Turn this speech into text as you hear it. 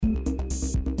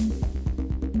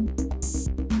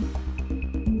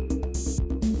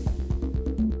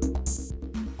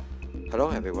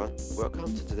Hello everyone, welcome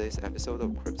to today's episode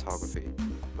of Cryptography.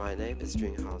 My name is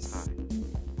Junhouse Hai.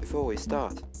 Before we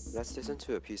start, let's listen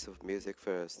to a piece of music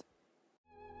first.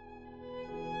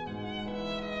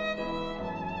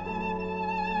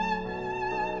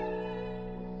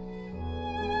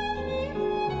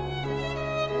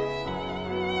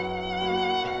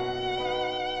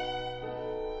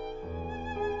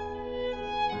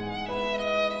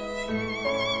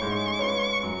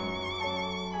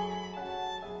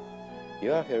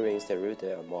 You are hearing Cerulean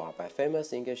d'Amour by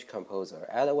famous English composer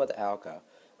Edward Elgar,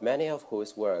 many of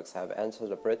whose works have entered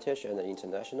the British and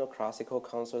international classical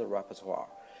concert repertoire.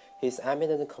 His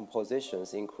eminent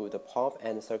compositions include the Pomp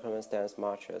and Circumstance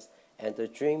Marches and The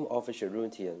Dream of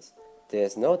Gerontius. There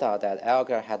is no doubt that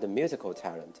Elgar had musical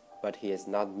talent, but he is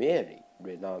not merely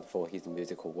renowned for his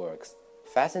musical works.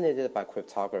 Fascinated by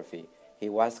cryptography, he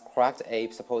once cracked a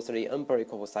supposedly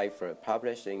unbreakable cipher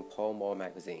published in Pall Mall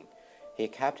magazine. He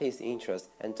kept his interest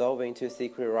and dove into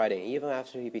secret writing even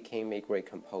after he became a great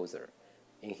composer.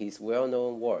 In his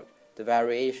well-known work, The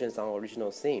Variations on Original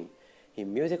Theme, he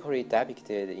musically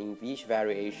depicted in each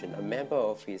variation a member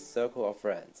of his circle of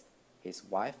friends, his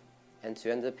wife, and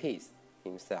to end the piece,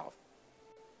 himself.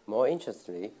 More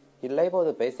interestingly, he labeled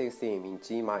the basic theme in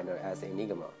G minor as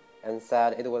Enigma, and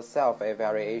said it was itself a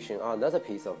variation on another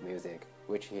piece of music,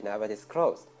 which he never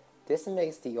disclosed. This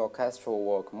makes the orchestral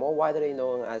work more widely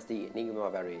known as the Enigma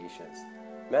Variations.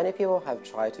 Many people have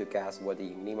tried to guess what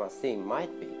the Enigma theme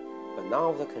might be, but none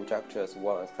of the conjectures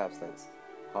won acceptance.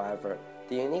 However,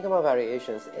 the Enigma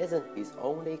Variations isn't his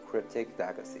only cryptic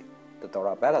legacy. The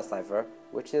Dolabella cipher,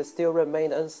 which is still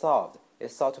remained unsolved,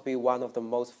 is thought to be one of the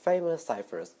most famous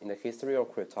ciphers in the history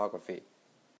of cryptography.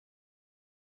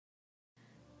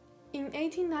 In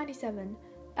 1897,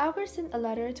 Elgar sent a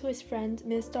letter to his friend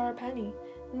Miss Dora Penny,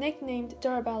 nicknamed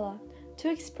Dorabella, to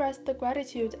express the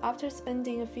gratitude after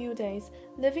spending a few days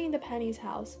living in the Penny's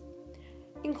house.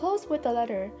 Enclosed with the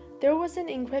letter, there was an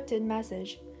encrypted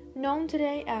message, known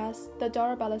today as the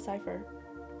Dorabella cipher.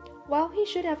 While he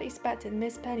should have expected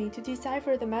Miss Penny to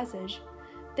decipher the message,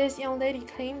 this young lady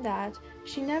claimed that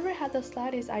she never had the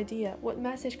slightest idea what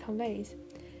message conveys,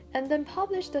 and then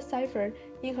published the cipher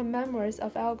in her memoirs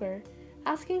of Elgar,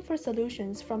 asking for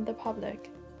solutions from the public.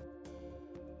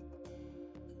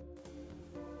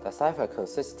 The cipher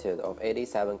consisted of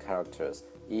 87 characters,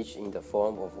 each in the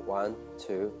form of 1,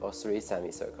 2, or 3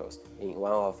 semicircles in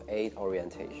one of 8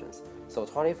 orientations, so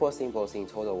 24 symbols in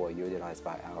total were utilized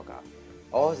by Elgar.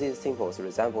 All these symbols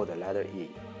resemble the letter E,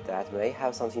 that may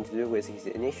have something to do with his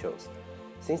initials.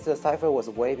 Since the cipher was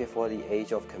way before the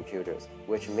age of computers,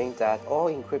 which meant that all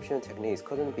encryption techniques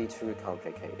couldn't be too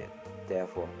complicated.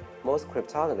 Therefore, most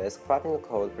cryptanalysts cracking the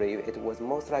code believe it was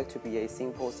most likely to be a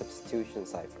simple substitution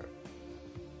cipher.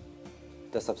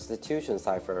 The substitution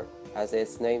cipher, as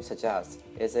its name suggests,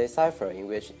 is a cipher in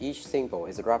which each symbol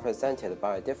is represented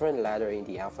by a different letter in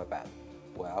the alphabet.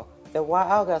 Well, then why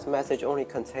Elgar's message only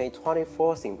contained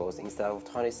 24 symbols instead of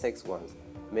 26 ones?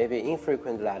 Maybe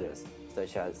infrequent letters,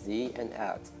 such as Z and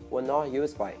X, were not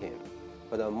used by him.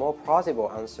 But a more plausible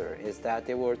answer is that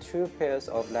there were 2 pairs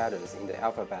of letters in the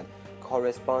alphabet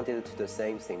corresponded to the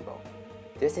same symbol.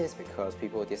 This is because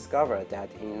people discovered that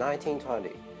in 1920,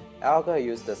 Elgar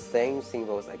used the same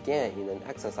symbols again in an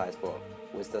exercise book,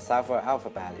 with the cipher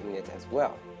alphabet in it as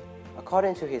well.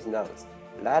 According to his notes,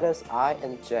 letters I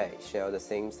and J share the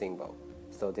same symbol,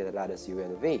 so did the letters U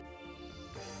and V.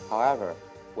 However,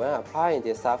 when applying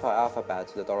the cipher alphabet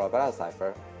to the Dolabella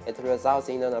cipher, it results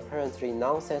in an apparently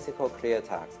nonsensical clear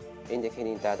text,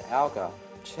 indicating that Elgar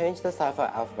changed the cipher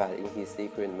alphabet in his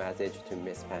secret message to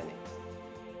Miss Penny.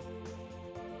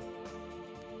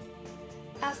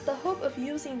 As the hope of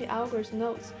using the Elgar's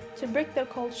notes to break the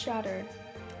code shattered,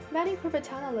 many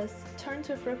cryptanalysts turn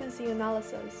to frequency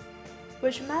analysis,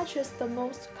 which matches the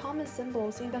most common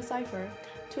symbols in the cipher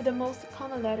to the most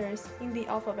common letters in the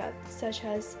alphabet, such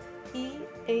as E,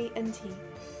 A, and T.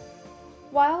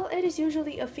 While it is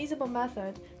usually a feasible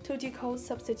method to decode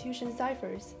substitution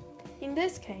ciphers, in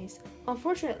this case,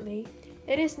 unfortunately,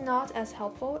 it is not as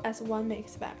helpful as one may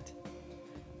expect.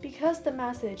 Because the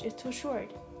message is too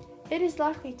short, it is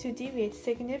likely to deviate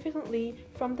significantly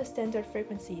from the standard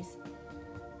frequencies.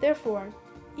 Therefore,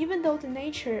 even though the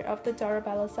nature of the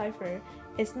Dolabella cipher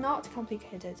is not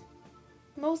complicated,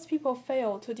 most people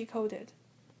fail to decode it.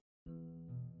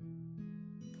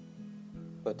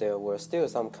 But there were still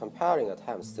some compelling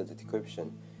attempts to the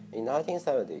decryption. In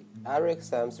 1970, Eric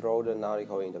Sams wrote an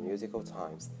article in the Musical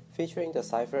Times featuring the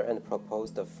cipher and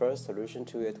proposed the first solution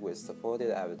to it with supported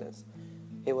evidence.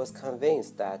 He was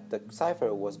convinced that the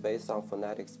cipher was based on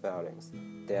phonetic spellings.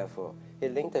 Therefore, he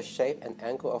linked the shape and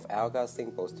angle of Elgar's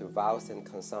symbols to vowels and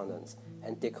consonants,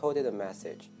 and decoded the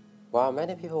message. While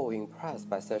many people were impressed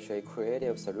by such a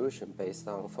creative solution based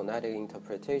on phonetic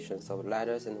interpretations of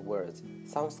letters and words,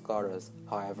 some scholars,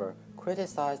 however,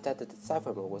 criticized that the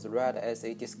decipherment was read as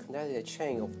a disconnected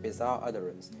chain of bizarre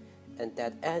utterance, and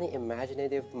that any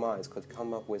imaginative minds could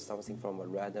come up with something from a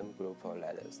random group of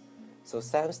letters. So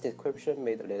Sam's description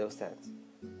made little sense.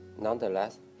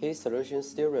 Nonetheless, his solution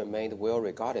still remained well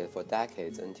regarded for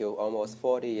decades until almost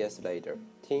 40 years later.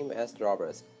 Tim S.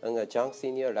 Roberts, an adjunct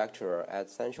senior lecturer at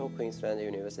Central Queensland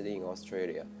University in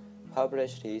Australia,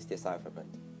 published his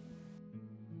decipherment.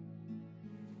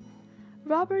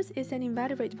 Roberts is an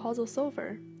inveterate puzzle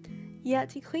solver,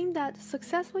 yet he claimed that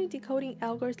successfully decoding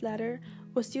Algar's letter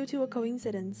was due to a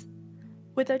coincidence.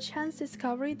 With a chance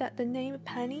discovery that the name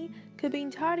Penny could be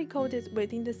entirely coded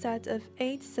within the set of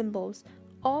 8 symbols,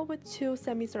 all with 2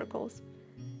 semicircles,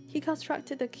 he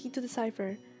constructed the key to the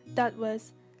cipher that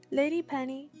was, Lady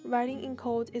Penny, writing in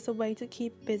code is a way to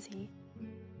keep busy.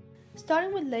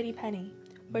 Starting with Lady Penny,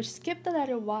 which skipped the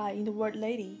letter Y in the word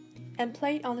lady and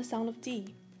played on the sound of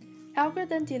D, Algar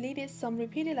then deleted some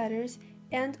repeated letters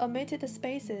and omitted the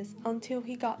spaces until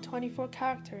he got 24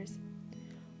 characters.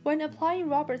 When applying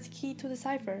Robert's key to the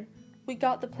cipher, we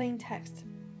got the plain text.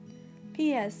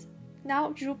 P.S.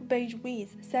 Now droop beige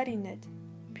weeds set in it.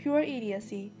 Pure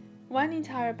idiocy. One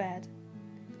entire bed.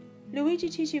 Luigi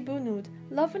Chichibunud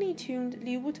lovingly tuned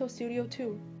Liuto Studio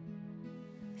 2.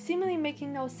 Seemingly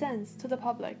making no sense to the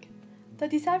public, the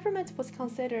decipherment was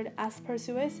considered as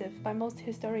persuasive by most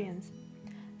historians.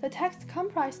 The text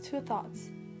comprised 2 thoughts.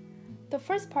 The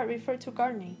first part referred to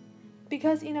gardening,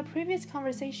 because in a previous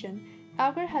conversation,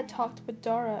 Algar had talked with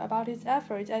Dora about his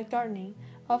effort at gardening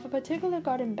of a particular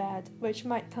garden bed which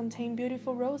might contain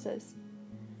beautiful roses.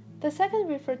 The second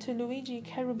referred to Luigi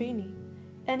Cherubini,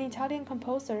 an Italian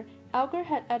composer Algar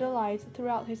had idolized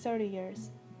throughout his early years.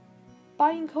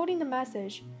 By encoding the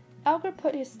message, Algar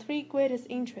put his 3 greatest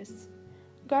interests,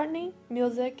 gardening,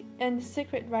 music, and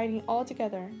secret writing all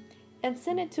together, and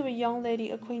sent it to a young lady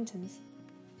acquaintance.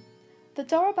 The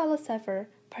Dorabella cipher,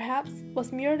 perhaps,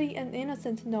 was merely an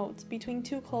innocent note between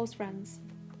 2 close friends.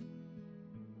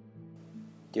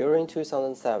 During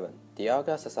 2007, the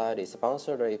Algar Society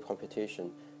sponsored a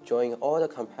competition, joining all the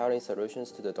compelling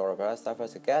solutions to the Dorabella cipher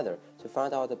together to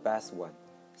find out the best one.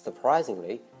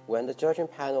 Surprisingly, when the judging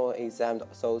panel examined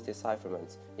those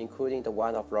decipherments, including the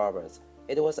one of Roberts,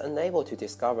 it was unable to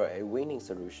discover a winning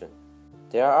solution.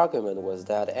 Their argument was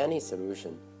that any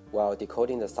solution, while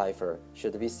decoding the cipher,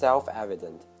 should be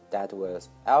self-evident. That was,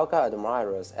 Algar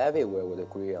admirers everywhere would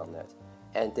agree on it,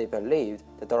 and they believed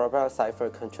the Dorabella cipher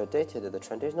contradicted the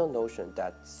traditional notion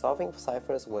that solving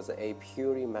ciphers was a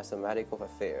purely mathematical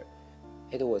affair.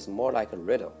 It was more like a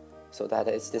riddle, so that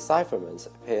its decipherments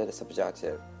appeared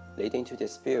subjective, leading to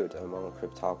dispute among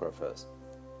cryptographers.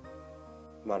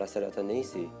 Marcelo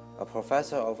Tanisi, a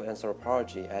professor of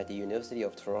anthropology at the University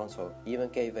of Toronto, even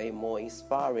gave a more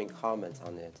inspiring comment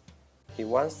on it. He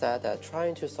once said that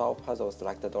trying to solve puzzles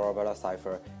like the Dorabella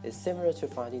cipher is similar to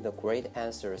finding the great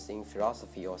answers in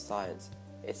philosophy or science.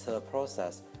 It's a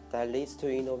process that leads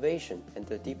to innovation and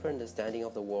a deeper understanding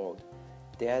of the world.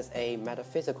 There's a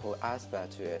metaphysical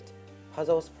aspect to it.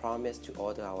 Puzzles promise to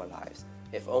order our lives,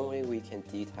 if only we can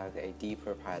detect a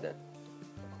deeper pattern.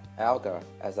 Algar,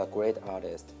 as a great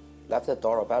artist, left the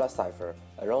Dorabella cipher,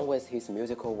 along with his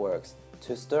musical works,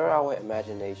 to stir our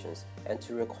imaginations and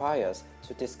to require us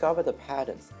to discover the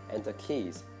patterns and the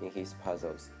keys in his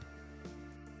puzzles.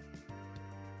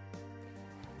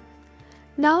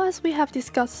 Now, as we have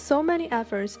discussed so many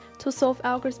efforts to solve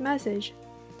Algar's message,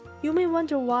 you may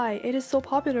wonder why it is so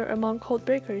popular among code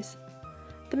breakers.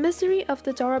 The mystery of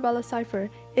the Dorabella cipher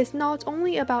is not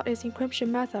only about its encryption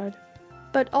method,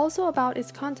 but also about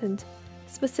its content,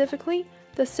 specifically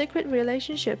the secret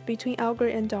relationship between Algar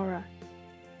and Dora.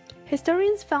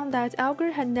 Historians found that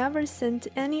Algar had never sent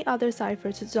any other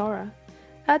cipher to Dora,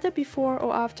 either before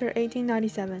or after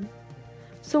 1897.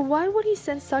 So why would he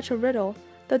send such a riddle,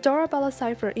 the Dorabella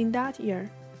cipher, in that year?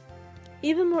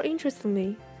 Even more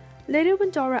interestingly, later when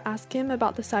Dora asked him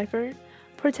about the cipher,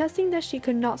 protesting that she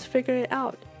could not figure it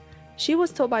out, she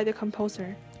was told by the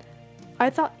composer, "I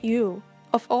thought you,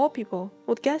 of all people,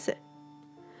 would guess it."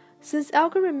 Since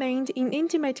Algar remained in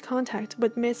intimate contact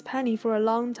with Miss Penny for a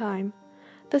long time,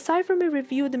 the cipher may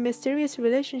reveal the mysterious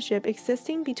relationship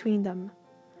existing between them.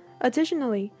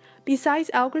 Additionally, besides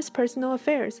Algar's personal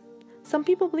affairs, some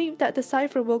people believe that the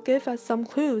cipher will give us some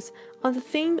clues on the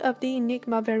theme of the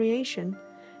Enigma variation,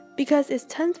 because its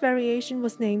 10th variation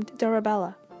was named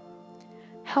Dorabella.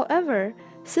 However,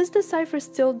 since the cipher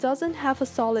still doesn't have a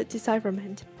solid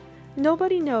decipherment,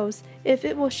 nobody knows if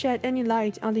it will shed any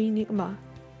light on the enigma.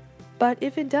 But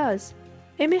if it does,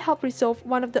 It may help resolve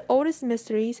one of the oldest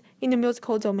mysteries in the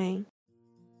musical domain.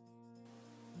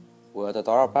 Will the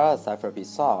Dora Bella cipher be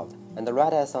solved and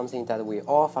read as something that we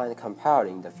all find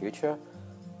compelling in the future?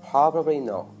 Probably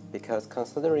no, because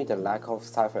considering the lack of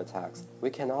ciphertext, we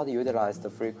cannot utilize the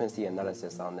frequency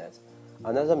analysis on it.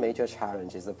 Another major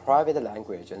challenge is the private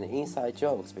language and inside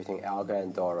jokes between Elgar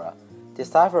and Dora.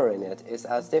 Deciphering it is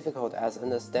as difficult as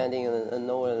understanding an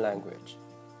unknown language.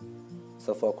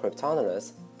 So for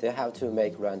cryptanalysts, they have to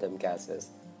make random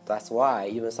guesses. That's why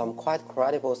even some quite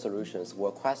credible solutions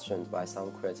were questioned by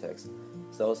some critics,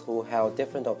 those who held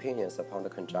different opinions upon the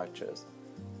conjectures.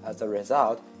 As a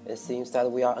result, it seems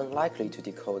that we are unlikely to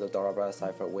decode the Dora Bella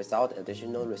cipher without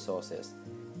additional resources.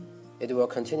 It will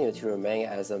continue to remain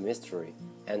as a mystery,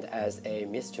 and as a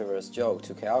mischievous joke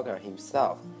to Elgar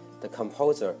himself, the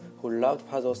composer who loved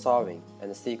puzzle solving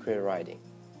and secret writing.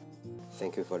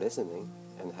 Thank you for listening,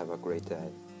 and have a great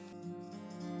day.